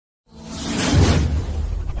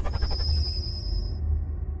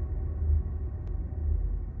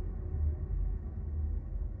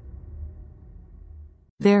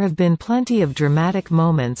There have been plenty of dramatic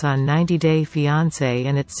moments on 90 Day Fiancé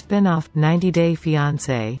and its spin-off, 90 Day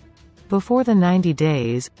Fiancé, before the 90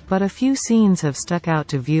 days, but a few scenes have stuck out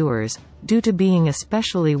to viewers, due to being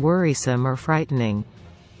especially worrisome or frightening.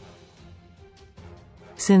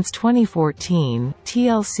 Since 2014,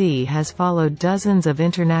 TLC has followed dozens of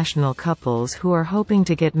international couples who are hoping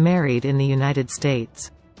to get married in the United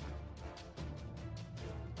States.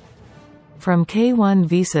 From K-1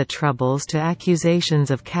 visa troubles to accusations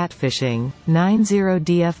of catfishing,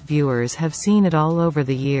 90DF viewers have seen it all over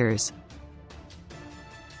the years.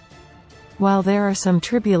 While there are some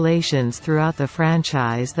tribulations throughout the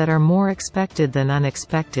franchise that are more expected than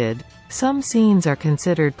unexpected, some scenes are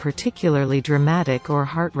considered particularly dramatic or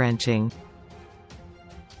heart-wrenching.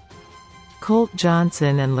 Colt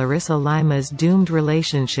Johnson and Larissa Lima's doomed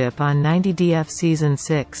relationship on 90DF Season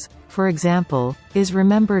 6, for example, is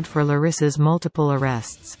remembered for Larissa's multiple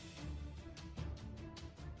arrests.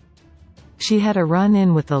 She had a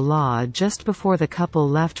run-in with the law just before the couple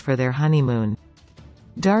left for their honeymoon.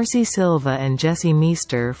 Darcy Silva and Jesse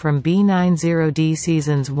Meester from B90D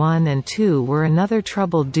Seasons 1 and 2 were another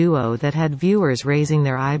troubled duo that had viewers raising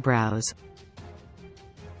their eyebrows.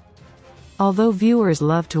 Although viewers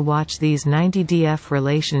love to watch these 90DF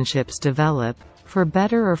relationships develop, for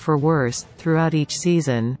better or for worse, throughout each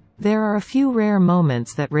season, there are a few rare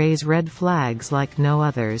moments that raise red flags like no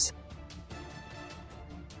others.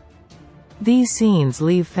 These scenes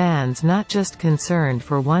leave fans not just concerned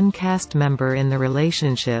for one cast member in the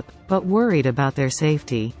relationship, but worried about their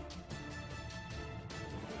safety.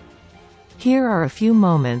 Here are a few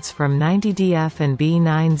moments from 90DF and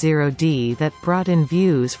B90D that brought in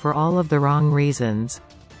views for all of the wrong reasons.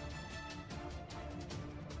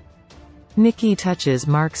 Nikki touches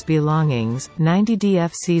Mark's belongings.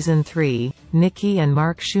 90DF Season 3, Nikki and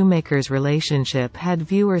Mark Shoemaker's relationship had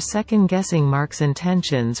viewers second-guessing Mark's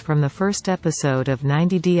intentions from the first episode of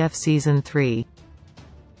 90DF Season 3.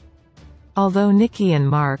 Although Nikki and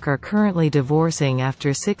Mark are currently divorcing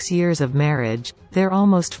after 6 years of marriage, their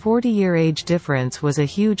almost 40-year age difference was a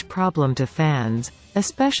huge problem to fans,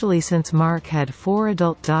 especially since Mark had 4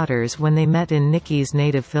 adult daughters when they met in Nikki's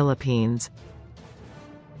native Philippines.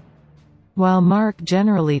 While Mark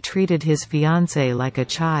generally treated his fiancée like a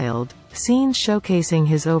child, scenes showcasing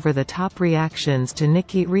his over-the-top reactions to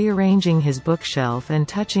Nikki rearranging his bookshelf and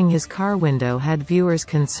touching his car window had viewers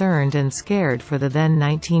concerned and scared for the then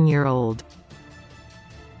 19-year-old.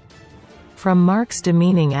 From Mark's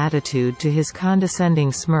demeaning attitude to his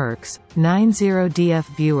condescending smirks, 90DF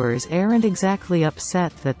viewers aren't exactly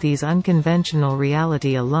upset that these unconventional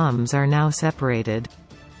reality alums are now separated.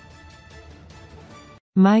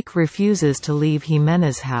 Mike refuses to leave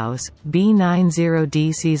Jimena's house,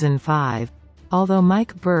 B90D Season 5. Although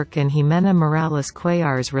Mike Burke and Jimena Morales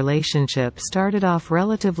Cuellar's relationship started off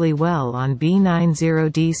relatively well on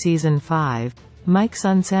B90D Season 5, Mike's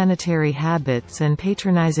unsanitary habits and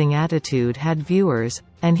patronizing attitude had viewers,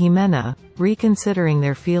 and Jimena, reconsidering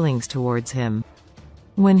their feelings towards him.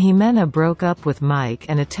 When Jimena broke up with Mike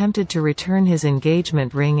and attempted to return his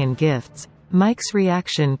engagement ring and gifts, Mike's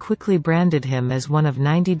reaction quickly branded him as one of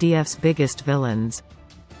 90DF's biggest villains.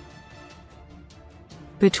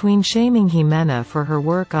 Between shaming Jimena for her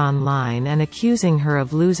work online and accusing her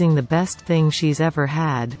of losing the best thing she's ever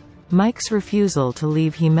had, Mike's refusal to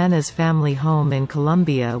leave Jimena's family home in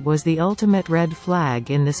Colombia was the ultimate red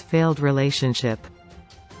flag in this failed relationship.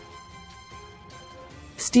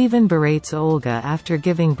 Steven berates Olga after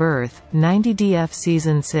giving birth. 90DF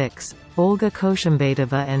Season 6, Olga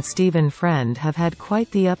Koshumbaitova and Steven Friend have had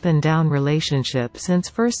quite the up-and-down relationship since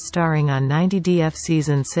first starring on 90DF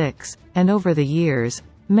Season 6, and over the years,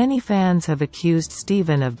 many fans have accused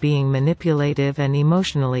Steven of being manipulative and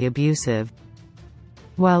emotionally abusive.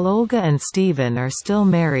 While Olga and Steven are still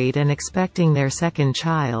married and expecting their second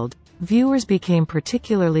child, viewers became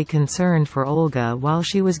particularly concerned for Olga while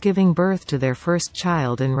she was giving birth to their first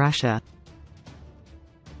child in Russia.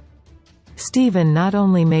 Steven not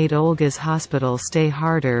only made Olga's hospital stay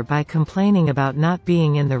harder by complaining about not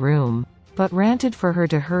being in the room, but ranted for her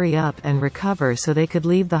to hurry up and recover so they could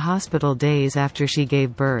leave the hospital days after she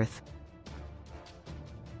gave birth.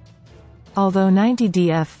 Although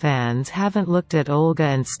 90DF fans haven't looked at Olga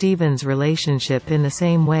and Steven's relationship in the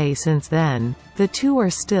same way since then, the two are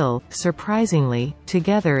still, surprisingly,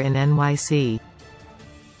 together in NYC.